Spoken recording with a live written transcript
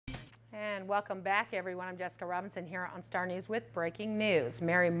And welcome back, everyone. I'm Jessica Robinson here on Star News with breaking news.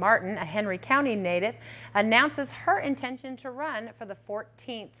 Mary Martin, a Henry County native, announces her intention to run for the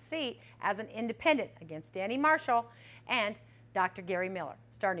 14th seat as an independent against Danny Marshall and Dr. Gary Miller.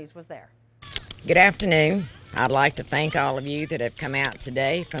 Star News was there. Good afternoon. I'd like to thank all of you that have come out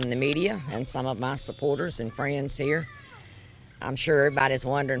today from the media and some of my supporters and friends here. I'm sure everybody's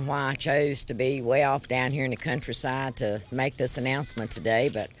wondering why I chose to be way off down here in the countryside to make this announcement today,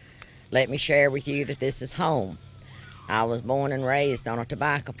 but let me share with you that this is home. I was born and raised on a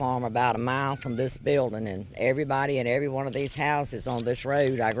tobacco farm about a mile from this building, and everybody in every one of these houses on this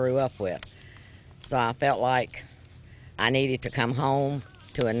road I grew up with. So I felt like I needed to come home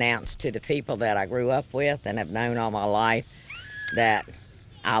to announce to the people that I grew up with and have known all my life that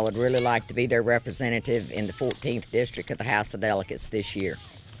I would really like to be their representative in the 14th District of the House of Delegates this year.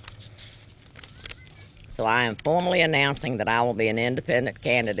 So I am formally announcing that I will be an independent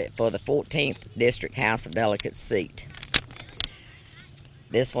candidate for the 14th District House of Delegates seat.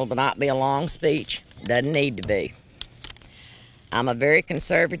 This will not be a long speech, doesn't need to be. I'm a very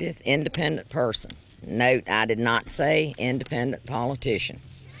conservative, independent person. Note, I did not say independent politician.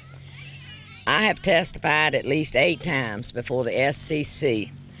 I have testified at least 8 times before the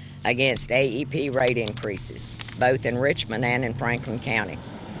SCC against AEP rate increases, both in Richmond and in Franklin County.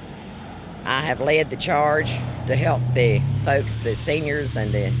 I have led the charge to help the folks, the seniors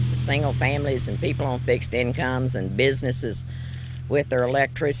and the single families and people on fixed incomes and businesses with their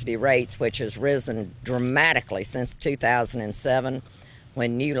electricity rates, which has risen dramatically since 2007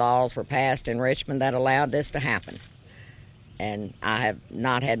 when new laws were passed in Richmond that allowed this to happen. And I have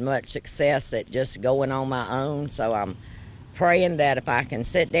not had much success at just going on my own, so I'm praying that if I can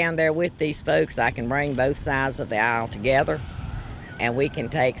sit down there with these folks, I can bring both sides of the aisle together and we can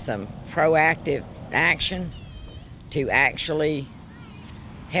take some proactive action to actually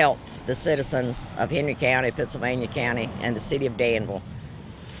help the citizens of Henry County, Pittsylvania County, and the city of Danville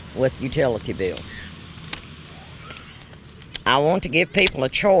with utility bills. I want to give people a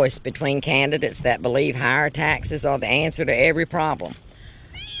choice between candidates that believe higher taxes are the answer to every problem.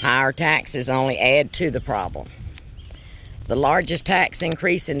 Higher taxes only add to the problem. The largest tax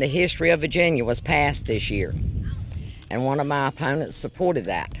increase in the history of Virginia was passed this year, and one of my opponents supported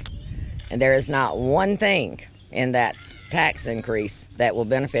that. And there is not one thing in that tax increase that will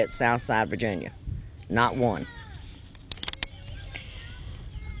benefit Southside Virginia. Not one.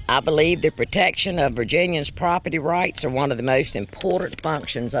 I believe the protection of Virginians' property rights are one of the most important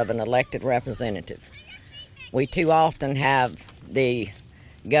functions of an elected representative. We too often have the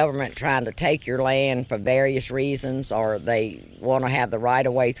government trying to take your land for various reasons, or they want to have the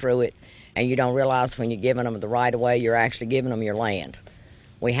right-of-way through it, and you don't realize when you're giving them the right-of-way, you're actually giving them your land.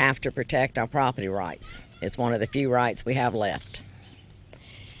 We have to protect our property rights. It's one of the few rights we have left.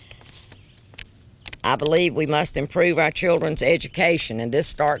 I believe we must improve our children's education, and this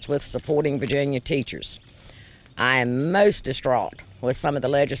starts with supporting Virginia teachers. I am most distraught with some of the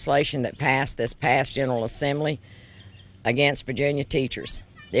legislation that passed this past General Assembly against Virginia teachers.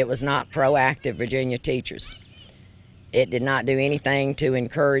 It was not proactive Virginia teachers. It did not do anything to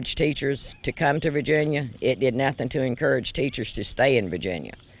encourage teachers to come to Virginia. It did nothing to encourage teachers to stay in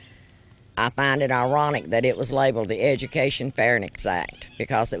Virginia. I find it ironic that it was labeled the Education Fairness Act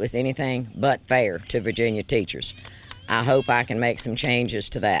because it was anything but fair to Virginia teachers. I hope I can make some changes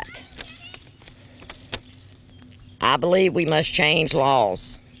to that. I believe we must change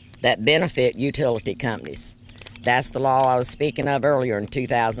laws that benefit utility companies. That's the law I was speaking of earlier in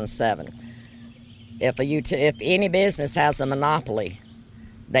 2007. If any business has a monopoly,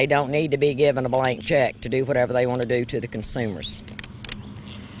 they don't need to be given a blank check to do whatever they want to do to the consumers.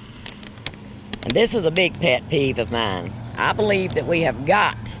 And this is a big pet peeve of mine. I believe that we have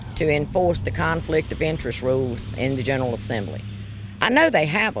got to enforce the conflict of interest rules in the General Assembly. I know they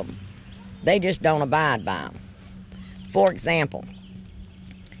have them. They just don't abide by them. For example,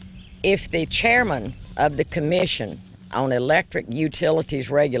 if the chairman of the Commission on Electric Utilities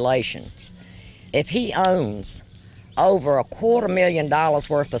Regulations, if he owns over $250,000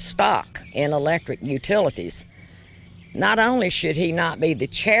 worth of stock in electric utilities, not only should he not be the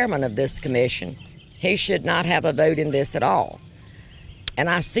chairman of this commission, he should not have a vote in this at all. And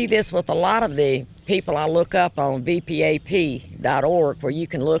I see this with a lot of the people I look up on vpap.org, where you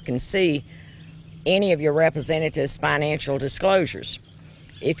can look and see any of your representatives' financial disclosures.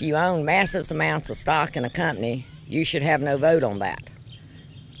 If you own massive amounts of stock in a company, you should have no vote on that.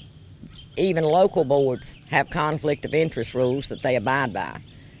 Even local boards have conflict of interest rules that they abide by.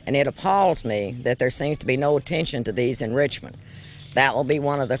 And it appalls me that there seems to be no attention to these in Richmond. That will be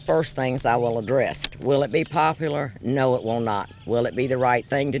one of the first things I will address. Will it be popular? No, it will not. Will it be the right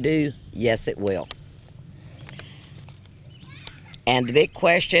thing to do? Yes, it will. And the big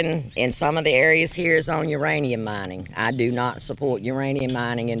question in some of the areas here is on uranium mining. I do not support uranium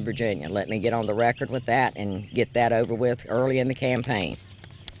mining in Virginia. Let me get on the record with that and get that over with early in the campaign.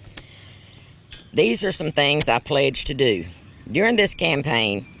 These are some things I pledged to do. During this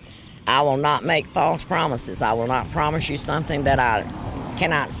campaign, I will not make false promises. I will not promise you something that I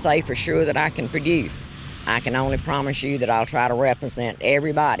cannot say for sure that I can produce. I can only promise you that I'll try to represent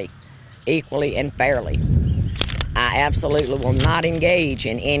everybody equally and fairly. I absolutely will not engage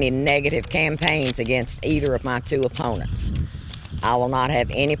in any negative campaigns against either of my two opponents. I will not have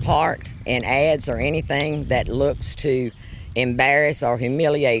any part in ads or anything that looks to embarrass or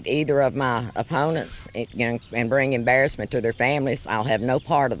humiliate either of my opponents, and bring embarrassment to their families. I'll have no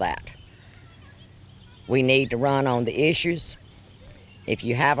part of that. We need to run on the issues. If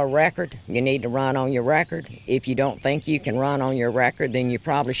you have a record, you need to run on your record. If you don't think you can run on your record, then you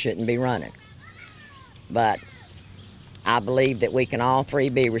probably shouldn't be running. But I believe that we can all three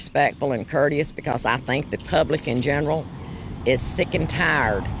be respectful and courteous, because I think the public in general is sick and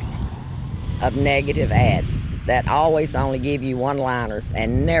tired of negative ads that always only give you one-liners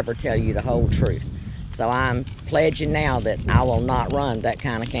and never tell you the whole truth. So I'm pledging now that I will not run that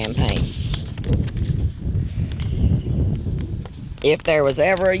kind of campaign. If there was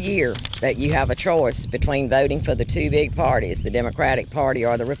ever a year that you have a choice between voting for the two big parties, the Democratic Party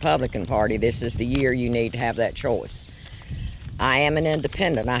or the Republican Party, this is the year you need to have that choice. I am an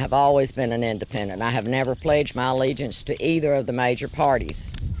independent. I have always been an independent. I have never pledged my allegiance to either of the major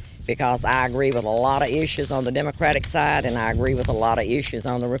parties, because I agree with a lot of issues on the Democratic side and I agree with a lot of issues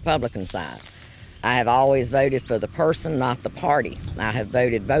on the Republican side. I have always voted for the person, not the party. I have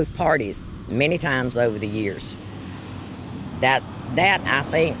voted both parties many times over the years. That I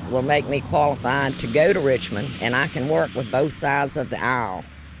think will make me qualified to go to Richmond, and I can work with both sides of the aisle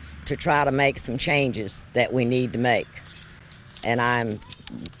to try to make some changes that we need to make. And I'm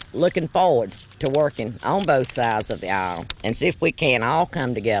looking forward to working on both sides of the aisle and see if we can all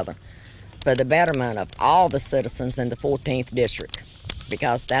come together for the betterment of all the citizens in the 14th District,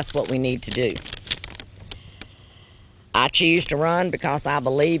 because that's what we need to do. I choose to run because I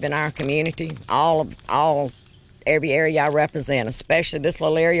believe in our community, every area I represent, especially this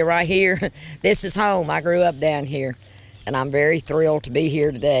little area right here. This is home. I grew up down here, and I'm very thrilled to be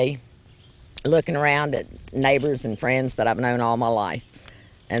here today, looking around at neighbors and friends that I've known all my life,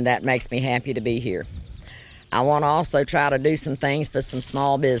 and that makes me happy to be here. I want to also try to do some things for some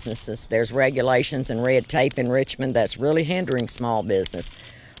small businesses. There's regulations and red tape in Richmond that's really hindering small business.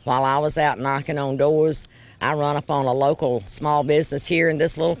 While I was out knocking on doors, I run up on a local small business here in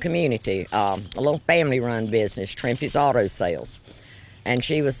this little community, a little family-run business, Trimpe's Auto Sales. And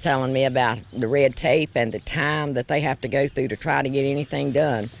she was telling me about the red tape and the time that they have to go through to try to get anything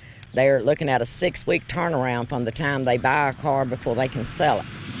done. They're looking at a 6-week turnaround from the time they buy a car before they can sell it.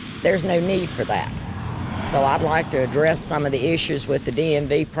 There's no need for that. So I'd like to address some of the issues with the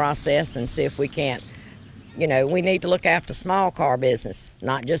DMV process and see if we can't, we need to look after small car business,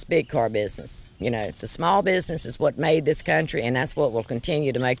 not just big car business. The small business is what made this country, and that's what will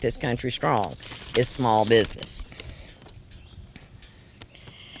continue to make this country strong, is small business.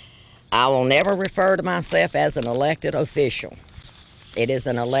 I will never refer to myself as an elected official. It is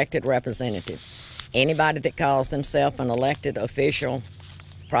an elected representative. Anybody that calls themselves an elected official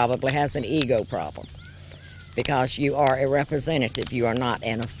probably has an ego problem, because you are a representative, you are not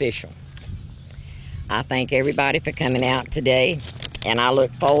an official. I thank everybody for coming out today, and I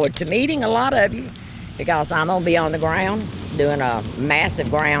look forward to meeting a lot of you, because I'm going to be on the ground doing a massive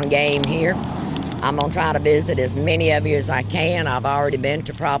ground game here. I'm going to try to visit as many of you as I can. I've already been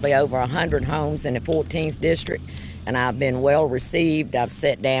to probably over 100 homes in the 14th District, and I've been well received. I've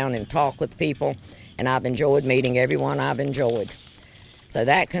sat down and talked with people, and I've enjoyed meeting everyone I've enjoyed. So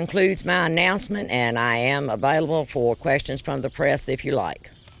that concludes my announcement, and I am available for questions from the press if you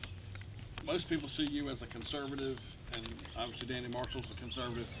like. Most people see you as a conservative, and obviously Danny Marshall's a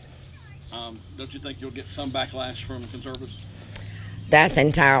conservative. Don't you think you'll get some backlash from conservatives? That's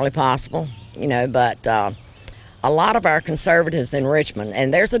entirely possible, but a lot of our conservatives in Richmond,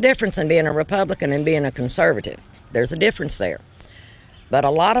 and there's a difference in being a Republican and being a conservative. There's a difference there. But a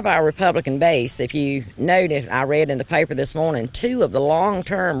lot of our Republican base, if you notice, I read in the paper this morning, 2 of the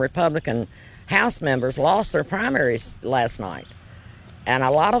long-term Republican House members lost their primaries last night. And a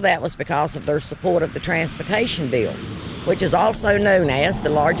lot of that was because of their support of the transportation bill, which is also known as the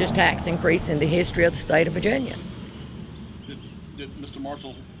largest tax increase in the history of the state of Virginia. Did Mr.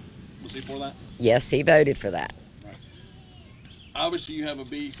 Marshall, was he for that? Yes, he voted for that. Right. Obviously, you have a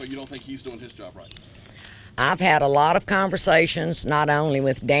beef, but you don't think he's doing his job right. I've had a lot of conversations, not only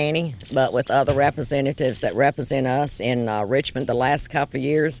with Danny, but with other representatives that represent us in Richmond the last couple of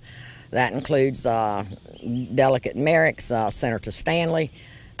years. That includes Delegate Merrick's, Senator Stanley.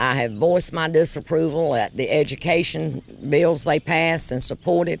 I have voiced my disapproval at the education bills they passed and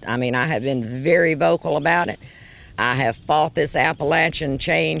supported. I mean, I have been very vocal about it. I have fought this Appalachian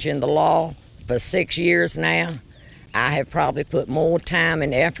change in the law for 6 years now. I have probably put more time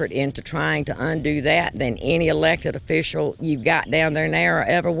and effort into trying to undo that than any elected official you've got down there now or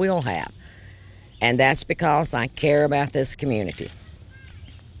ever will have. And that's because I care about this community.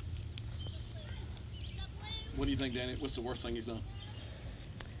 What do you think, Danny? What's the worst thing he's done?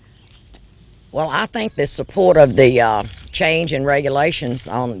 Well, I think the support of the change in regulations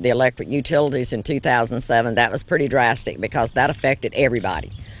on the electric utilities in 2007, that was pretty drastic because that affected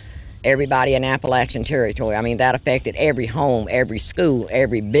everybody. Everybody in Appalachian Territory. I mean, that affected every home, every school,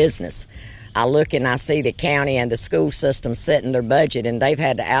 every business. I look and I see the county and the school system setting their budget, and they've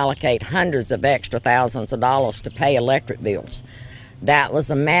had to allocate hundreds of extra thousands of dollars to pay electric bills. That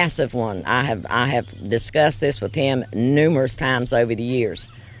was a massive one. I have discussed this with him numerous times over the years.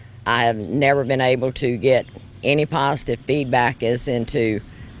 I have never been able to get any positive feedback as into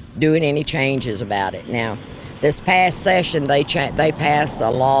doing any changes about it. Now, this past session, they passed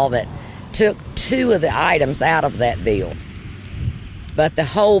a law that took 2 of the items out of that bill. But the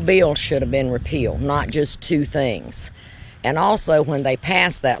whole bill should have been repealed, not just 2 things. And also, when they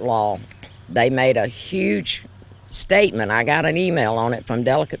passed that law, they made a huge statement. I got an email on it from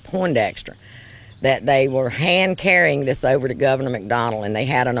Delegate Poindexter that they were hand-carrying this over to Governor McDonnell, and they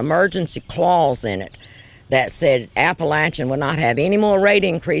had an emergency clause in it that said Appalachian would not have any more rate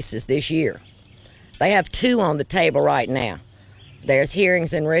increases this year. They have 2 on the table right now. There's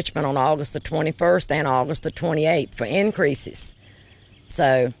hearings in Richmond on August the 21st and August the 28th for increases.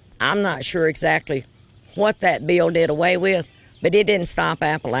 So I'm not sure exactly what that bill did away with, but it didn't stop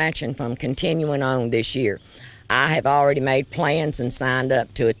Appalachian from continuing on this year. I have already made plans and signed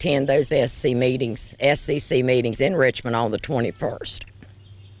up to attend those SCC meetings in Richmond on the 21st.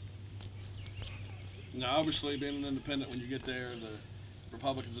 Now, obviously, being an independent, when you get there, the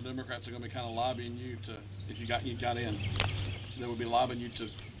Republicans and Democrats are going to be kind of lobbying you to, if you got in, they would be lobbying you to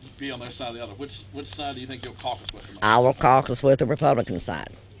be on their side or the other. Which side do you think you'll caucus with? I will caucus with the Republican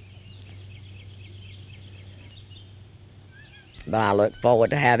side. But I look forward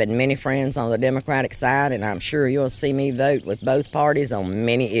to having many friends on the Democratic side, and I'm sure you'll see me vote with both parties on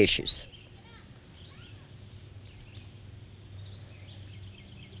many issues.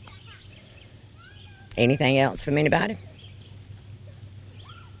 Anything else from anybody?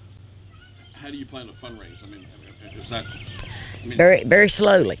 How do you plan to fundraise? I mean, is that... Very, very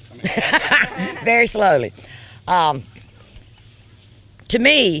slowly. Very slowly. To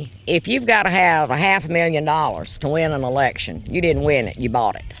me, if you've got to have $500,000 to win an election, you didn't win it, you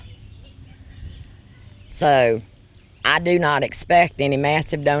bought it. So I do not expect any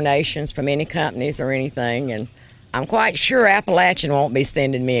massive donations from any companies or anything, and I'm quite sure Appalachian won't be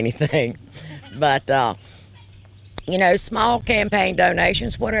sending me anything. But, you know, small campaign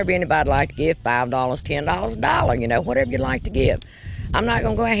donations, whatever anybody like to give, $5, $10, $1, you know, whatever you'd like to give. I'm not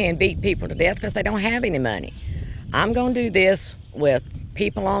going to go ahead and beat people to death because they don't have any money. I'm going to do this with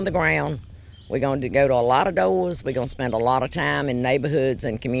people on the ground. We're going to go to a lot of doors. We're going to spend a lot of time in neighborhoods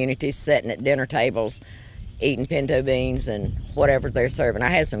and communities, sitting at dinner tables, eating pinto beans and whatever they're serving. I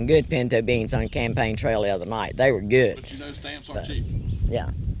had some good pinto beans on campaign trail the other night. They were good. But you know stamps aren't cheap. Yeah.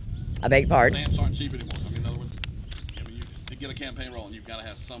 I beg your pardon? Stamps aren't cheap anymore. I mean, in other words, to get a campaign rolling, you've got to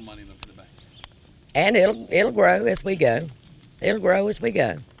have some money in the bank. And it'll grow as we go. It'll grow as we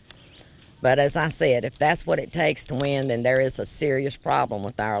go. But as I said, if that's what it takes to win, then there is a serious problem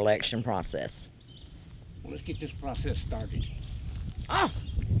with our election process. Well, let's get this process started. Oh,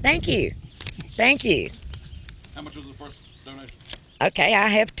 thank you. Thank you. How much was the first donation? Okay, I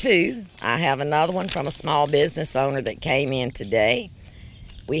have 2. I have another one from a small business owner that came in today.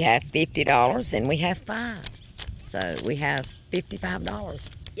 We have $50 and we have 5. So we have $55.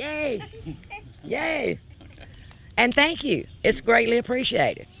 Yay! Yay! Okay. And thank you. It's greatly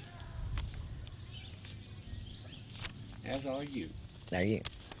appreciated. As are you. There you.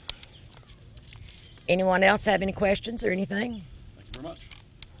 Anyone else have any questions or anything? Thank you very much.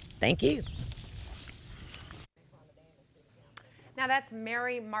 Thank you. Now that's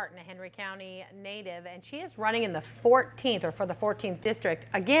Mary Martin, a Henry County native, and she is running in the 14th, or for the 14th district,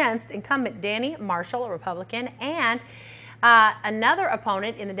 against incumbent Danny Marshall, a Republican, and Another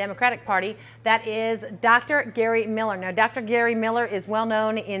opponent in the Democratic Party, that is Dr. Gary Miller. Now, Dr. Gary Miller is well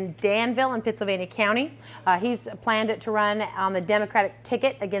known in Danville in Pittsylvania County. He's planned to run on the Democratic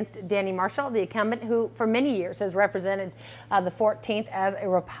ticket against Danny Marshall, the incumbent who for many years has represented the 14th as a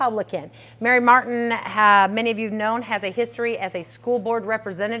Republican. Mary Martin, many of you have known, has a history as a school board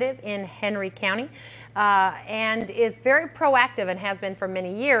representative in Henry County. And is very proactive and has been for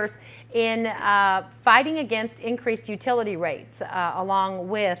many years in fighting against increased utility rates along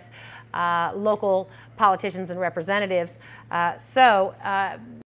with local politicians and representatives.